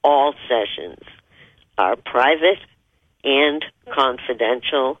that all sessions are private and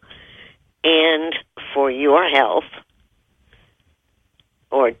confidential, and for your health,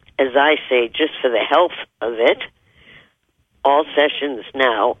 or as I say, just for the health of it, all sessions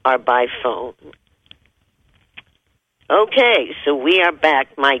now are by phone. Okay, so we are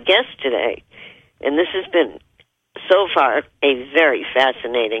back. My guest today, and this has been so far a very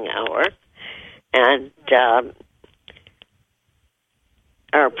fascinating hour, and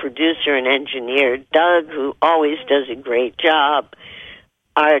our producer and engineer, Doug, who always does a great job.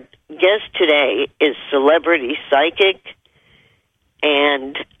 Our guest today is celebrity psychic,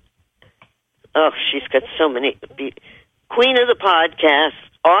 and she's got so many, queen of the podcast,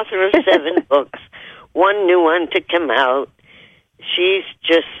 author of 7 books, one new one to come out. She's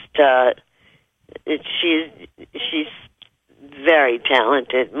just, she's very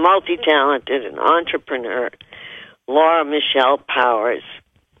talented, multi-talented, an entrepreneur, Laura Michelle Powers.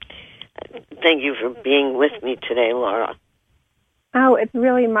 Thank you for being with me today, Laura. Oh, it's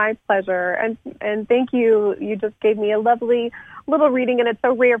really my pleasure. And thank you. You just gave me a lovely little reading, and it's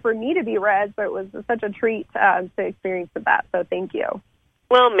so rare for me to be read, so it was such a treat to experience that. So thank you.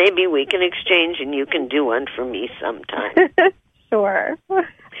 Well, maybe we can exchange, and you can do one for me sometime. Sure. I'd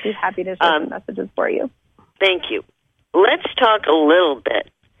be happy to share some messages for you. Thank you. Let's talk a little bit,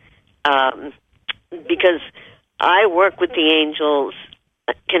 because I work with the angels.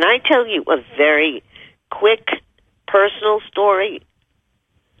 Can I tell you a very quick personal story?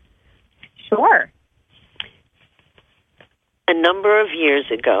 Sure. A number of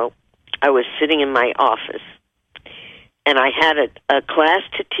years ago, I was sitting in my office, and I had a class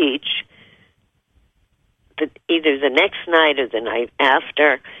to teach either the next night or the night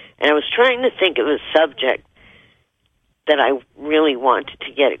after, and I was trying to think of a subject that I really wanted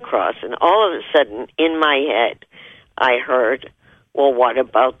to get across, and all of a sudden, in my head, I heard, well, what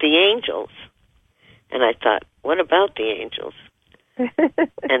about the angels? And I thought, what about the angels?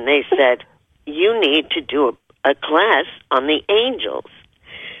 And they said, you need to do a class on the angels.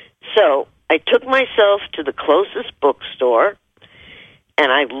 So I took myself to the closest bookstore,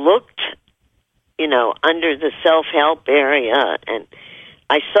 and I looked, under the self-help area, and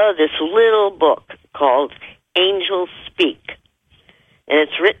I saw this little book called Angels Speak. And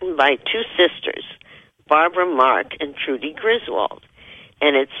it's written by two sisters, Barbara Mark and Trudy Griswold.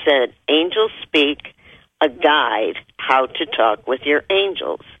 And it said, Angels Speak, a guide how to talk with your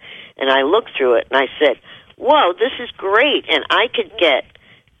angels. And I looked through it, and I said, whoa, this is great, and I could get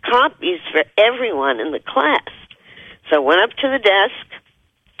copies for everyone in the class. So I went up to the desk,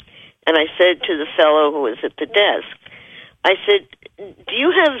 and I said to the fellow who was at the desk, I said, do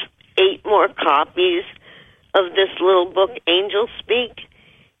you have 8 more copies of this little book, Angels Speak?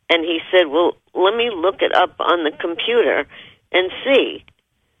 And he said, well, let me look it up on the computer and see.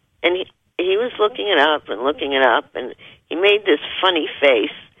 And he was looking it up, and he made this funny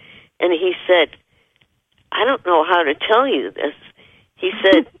face, and he said, I don't know how to tell you this. He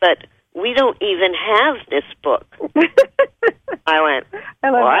said, but we don't even have this book. I went,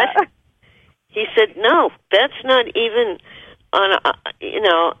 what? That. He said, no, that's not even on,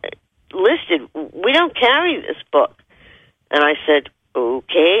 listed. We don't carry this book. And I said,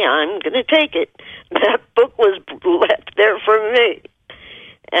 okay, I'm going to take it. That book was left there for me.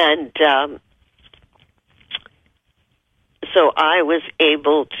 And so I was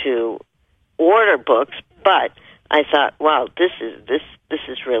able to order books, but I thought, wow, this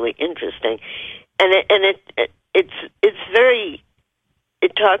is really interesting, and it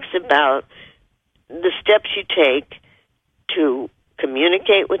talks about the steps you take to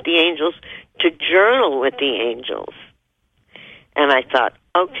communicate with the angels, to journal with the angels, and I thought,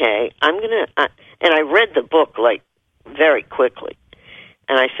 okay, and I read the book like very quickly,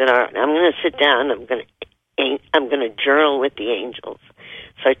 and I said, all right, I'm going to sit down, I'm going to journal with the angels.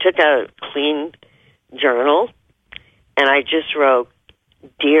 So I took out a clean journal, and I just wrote,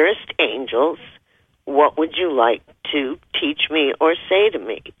 Dearest angels, what would you like to teach me or say to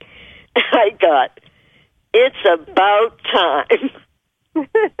me? And I got, it's about time.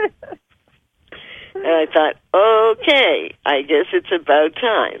 And I thought, okay, I guess it's about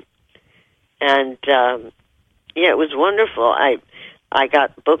time. And, it was wonderful. I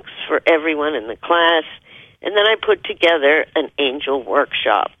got books for everyone in the class, and then I put together an angel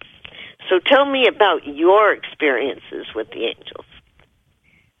workshop. So tell me about your experiences with the angels.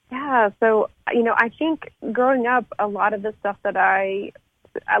 Yeah, so, I think growing up, a lot of the stuff that I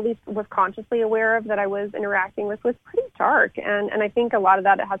at least was consciously aware of that I was interacting with was pretty dark. And I think a lot of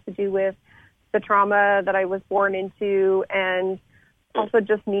that has to do with the trauma that I was born into, and also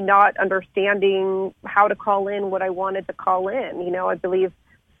just me not understanding how to call in what I wanted to call in. I believe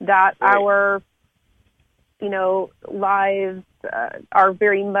that our lives are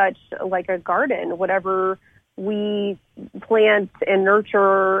very much like a garden. Whatever we plant and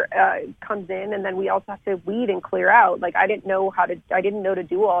nurture comes in, and then we also have to weed and clear out. Like I didn't know to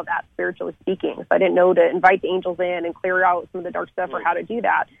do all of that, spiritually speaking. So I didn't know to invite the angels in and clear out some of the dark stuff or how to do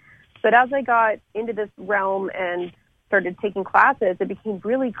that. But as I got into this realm and started taking classes, it became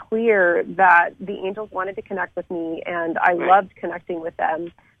really clear that the angels wanted to connect with me, and I loved connecting with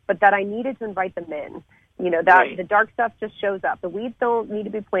them, but that I needed to invite them in. The dark stuff just shows up. The weeds don't need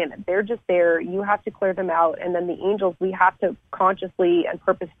to be planted. They're just there. You have to clear them out. And then the angels, we have to consciously and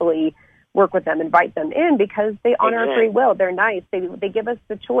purposefully work with them, invite them in, because they honor our free will. They're nice. They give us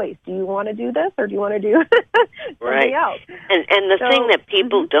the choice. Do you want to do this, or do you want to do something else? And the thing that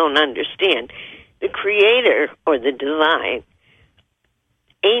people don't understand, the Creator or the Divine,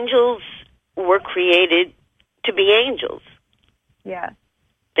 angels were created to be angels. Yeah.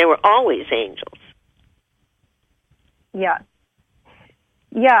 They were always angels. Yeah.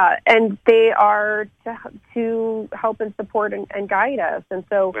 Yeah, and they are to help and support and guide us. And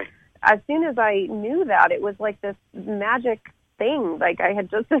so as soon as I knew that, it was like this magic thing. Like I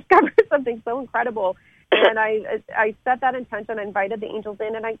had just discovered something so incredible. And I set that intention, I invited the angels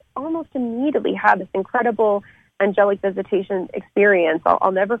in, and I almost immediately had this incredible angelic visitation experience.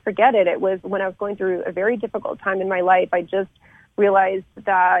 I'll never forget it. It was when I was going through a very difficult time in my life. I just realized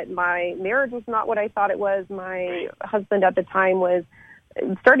that my marriage was not what I thought it was. My husband at the time was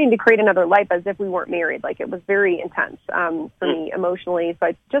starting to create another life as if we weren't married. Like it was very intense for me emotionally. So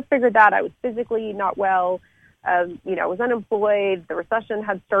I just figured that I was physically not well. I was unemployed. The recession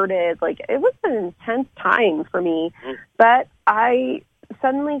had started. Like, it was an intense time for me. But I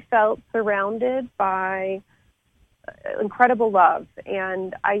suddenly felt surrounded by incredible love.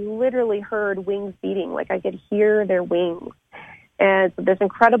 And I literally heard wings beating. Like, I could hear their wings. And so this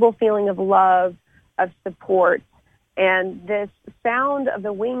incredible feeling of love, of support, and this sound of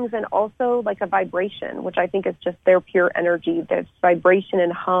the wings, and also like a vibration, which I think is just their pure energy, this vibration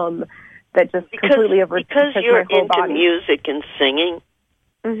and hum that just completely overtook my whole body. Because you're into music and singing,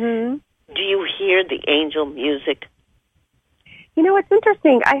 mm-hmm. Do you hear the angel music? It's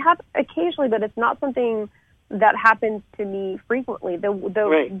interesting. I have occasionally, but it's not something that happens to me frequently.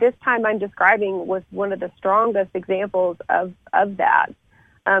 Right. This time I'm describing was one of the strongest examples of that.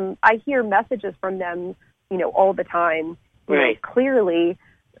 I hear messages from them, all the time, right. Clearly.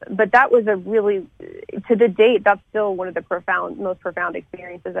 But that was a really, to the date, that's still one of the most profound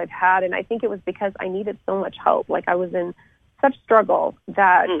experiences I've had. And I think it was because I needed so much help. Like, I was in such struggle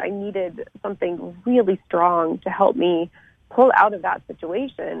that I needed something really strong to help me pull out of that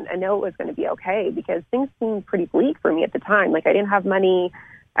situation and know it was going to be okay, because things seemed pretty bleak for me at the time. Like, I didn't have money.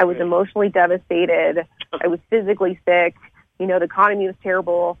 I was emotionally devastated. I was physically sick. The economy was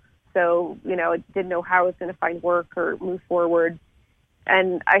terrible. So, I didn't know how I was going to find work or move forward.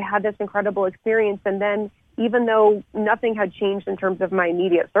 And I had this incredible experience. And then, even though nothing had changed in terms of my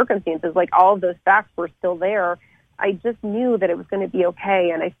immediate circumstances, like, all of those facts were still there, I just knew that it was going to be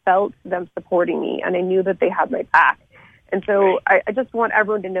okay. And I felt them supporting me, and I knew that they had my back. And so I just want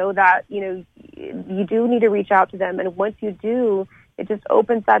everyone to know that, you do need to reach out to them. And once you do, it just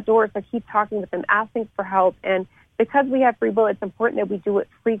opens that door. So keep talking with them, asking for help. And because we have free will, it's important that we do it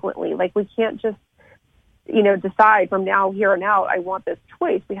frequently. Like, we can't just, decide from here on out, I want this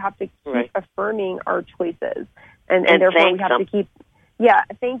choice. We have to keep affirming our choices. And therefore we have to keep,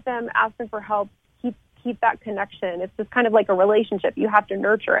 thank them, ask them for help, keep that connection. It's just kind of like a relationship. You have to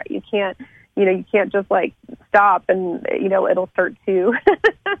nurture it. You can't just like stop and, it'll start to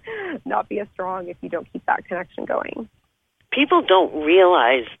not be as strong if you don't keep that connection going. People don't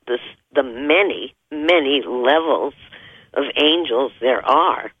realize the many, many levels of angels there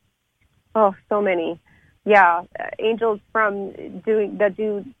are. Oh, so many. Yeah. Angels that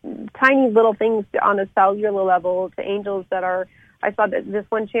do tiny little things on a cellular level, to angels that are, I saw this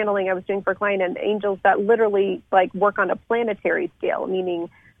one channeling I was doing for a client, and angels that literally like work on a planetary scale, meaning,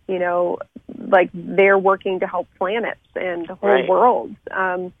 like they're working to help planets and whole worlds,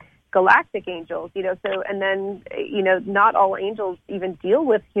 galactic angels, so, and then, not all angels even deal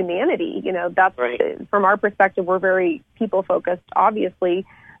with humanity, that's from our perspective, we're very people focused, obviously,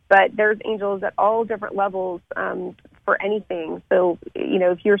 but there's angels at all different levels, for anything. So,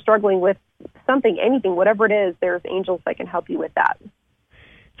 if you're struggling with something, anything, whatever it is, there's angels that can help you with that.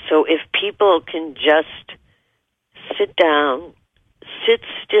 So if people can just sit down, sit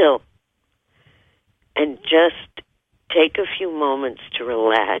still, and just take a few moments to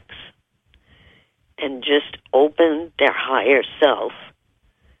relax and just open their higher self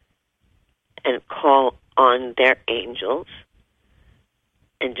and call on their angels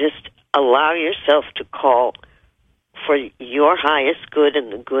and just allow yourself to call for your highest good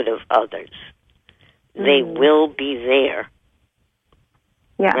and the good of others. They will be there.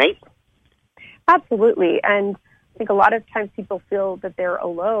 Yeah. Right? Absolutely. And I think a lot of times people feel that they're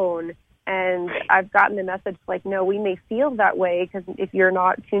alone. And I've gotten the message like, no, we may feel that way because if you're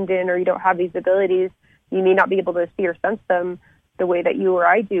not tuned in or you don't have these abilities, you may not be able to see or sense them the way that you or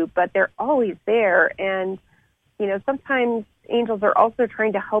I do, but they're always there. And, sometimes angels are also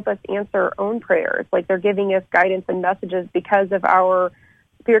trying to help us answer our own prayers. Like, they're giving us guidance and messages because of our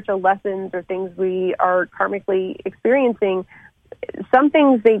spiritual lessons or things we are karmically experiencing. Some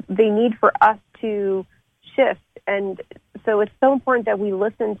things they need for us to shift. And so it's so important that we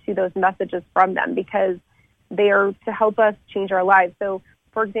listen to those messages from them because they are to help us change our lives. So,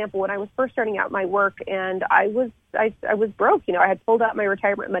 for example, when I was first starting out my work and I was broke, I had pulled out my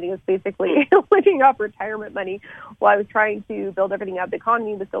retirement money, was basically living off retirement money while I was trying to build everything up. The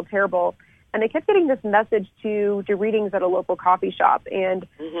economy was still terrible. And I kept getting this message to do readings at a local coffee shop. And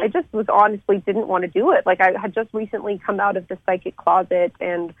I just didn't want to do it. Like, I had just recently come out of the psychic closet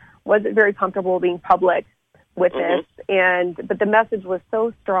and wasn't very comfortable being public with this. But the message was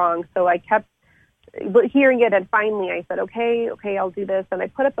so strong. So I kept hearing it. And finally I said, okay, I'll do this. And I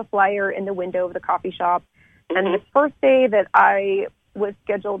put up a flyer in the window of the coffee shop. And the first day that I was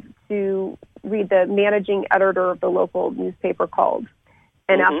scheduled to read, the managing editor of the local newspaper called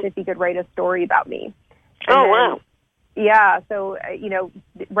and asked if he could write a story about me. And wow. Yeah, so,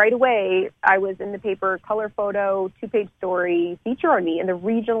 right away, I was in the paper, color photo, 2-page story, feature on me in the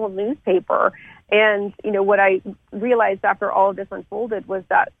regional newspaper. And, what I realized after all of this unfolded was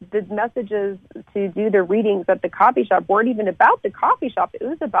that the messages to do the readings at the coffee shop weren't even about the coffee shop. It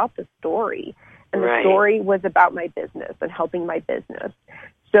was about the story. And the story was about my business and helping my business.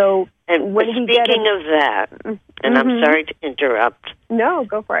 So and when speaking of that, and I'm sorry to interrupt. No,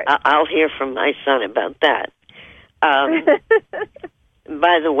 go for it. I'll hear from my son about that. By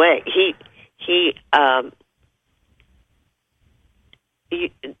the way, he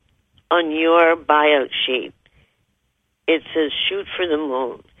on your bio sheet, it says, "Shoot for the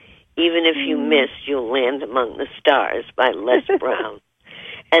moon. Even if you miss, you'll land among the stars," by Les Brown.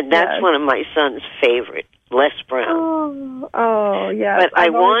 And that's one of my son's favorite, Les Brown. Oh, yes. But I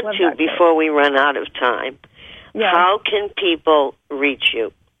want to, before we run out of time, how can people reach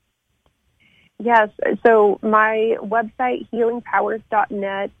you? Yes. So my website,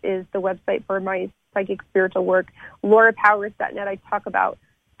 healingpowers.net, is the website for my psychic spiritual work. LauraPowers.net, I talk about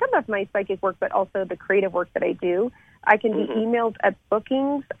some of my psychic work, but also the creative work that I do. I can be emailed at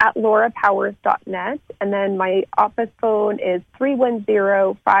bookings@laurapowers.net, and then my office phone is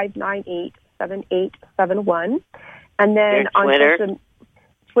 310-598-7871. And then on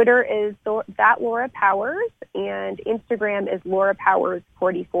Twitter is that Laura Powers, and Instagram is Laura Powers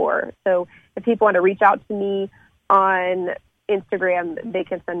 44. So if people want to reach out to me on Instagram, they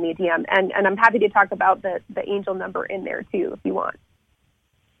can send me a DM. And I'm happy to talk about the angel number in there, too, if you want.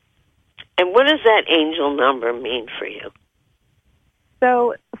 And what does that angel number mean for you?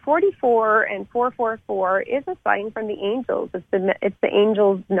 So 44 and 444 is a sign from the angels. It's the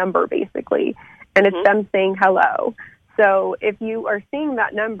angels' number, basically, and it's them saying hello. So if you are seeing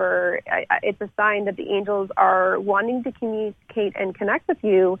that number, it's a sign that the angels are wanting to communicate and connect with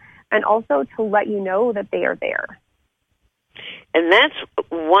you, and also to let you know that they are there. And that's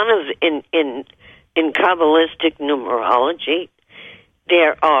one of, in Kabbalistic numerology,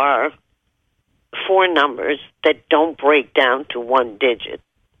 there are 4 numbers that don't break down to one digit.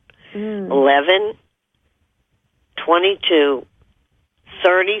 11, 22,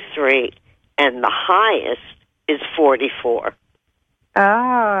 33, and the highest is 44.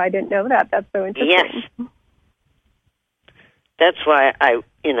 Ah, I didn't know that. That's so interesting. Yes. That's why I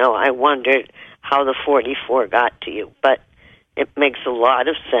wondered how the 44 got to you, but it makes a lot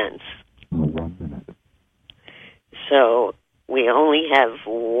of sense. So we only have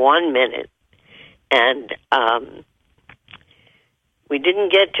 1 minute. And we didn't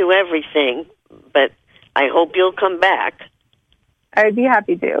get to everything, but I hope you'll come back. I'd be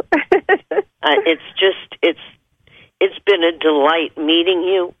happy to. It's been a delight meeting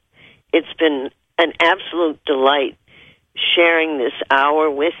you. It's been an absolute delight sharing this hour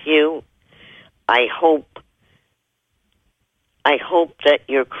with you. I hope that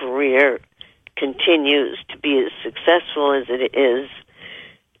your career continues to be as successful as it is.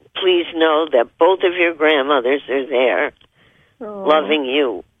 Please know that both of your grandmothers are there, loving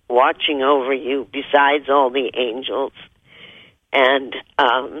you, watching over you, besides all the angels. And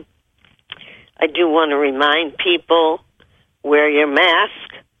I do want to remind people, wear your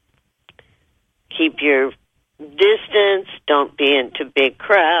mask, keep your distance, don't be into big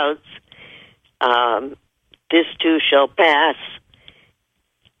crowds. This too shall pass.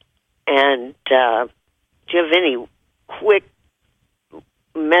 And do you have any quick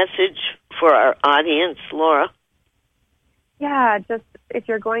message for our audience, Laura? Yeah, just if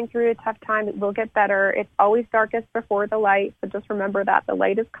you're going through a tough time, it will get better. It's always darkest before the light, so just remember that the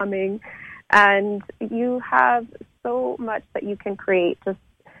light is coming. And you have so much that you can create. Just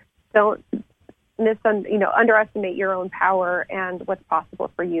don't underestimate your own power and what's possible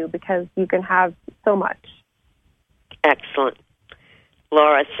for you, because you can have so much. Excellent.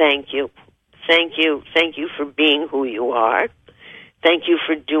 Laura, thank you. Thank you. Thank you for being who you are. Thank you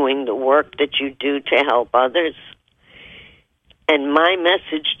for doing the work that you do to help others. And my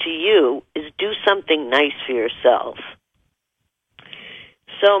message to you is do something nice for yourself.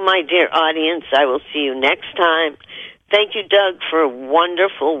 So, my dear audience, I will see you next time. Thank you, Doug, for a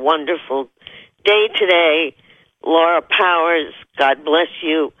wonderful, wonderful day today. Laura Powers, God bless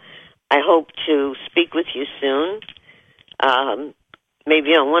you. I hope to speak with you soon,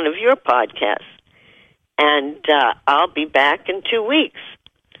 maybe on one of your podcasts. And I'll be back in 2 weeks.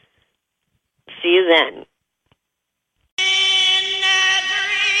 See you then.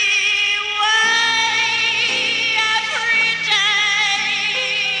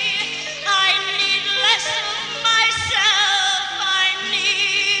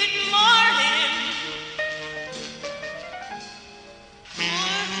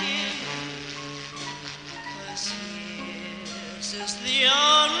 The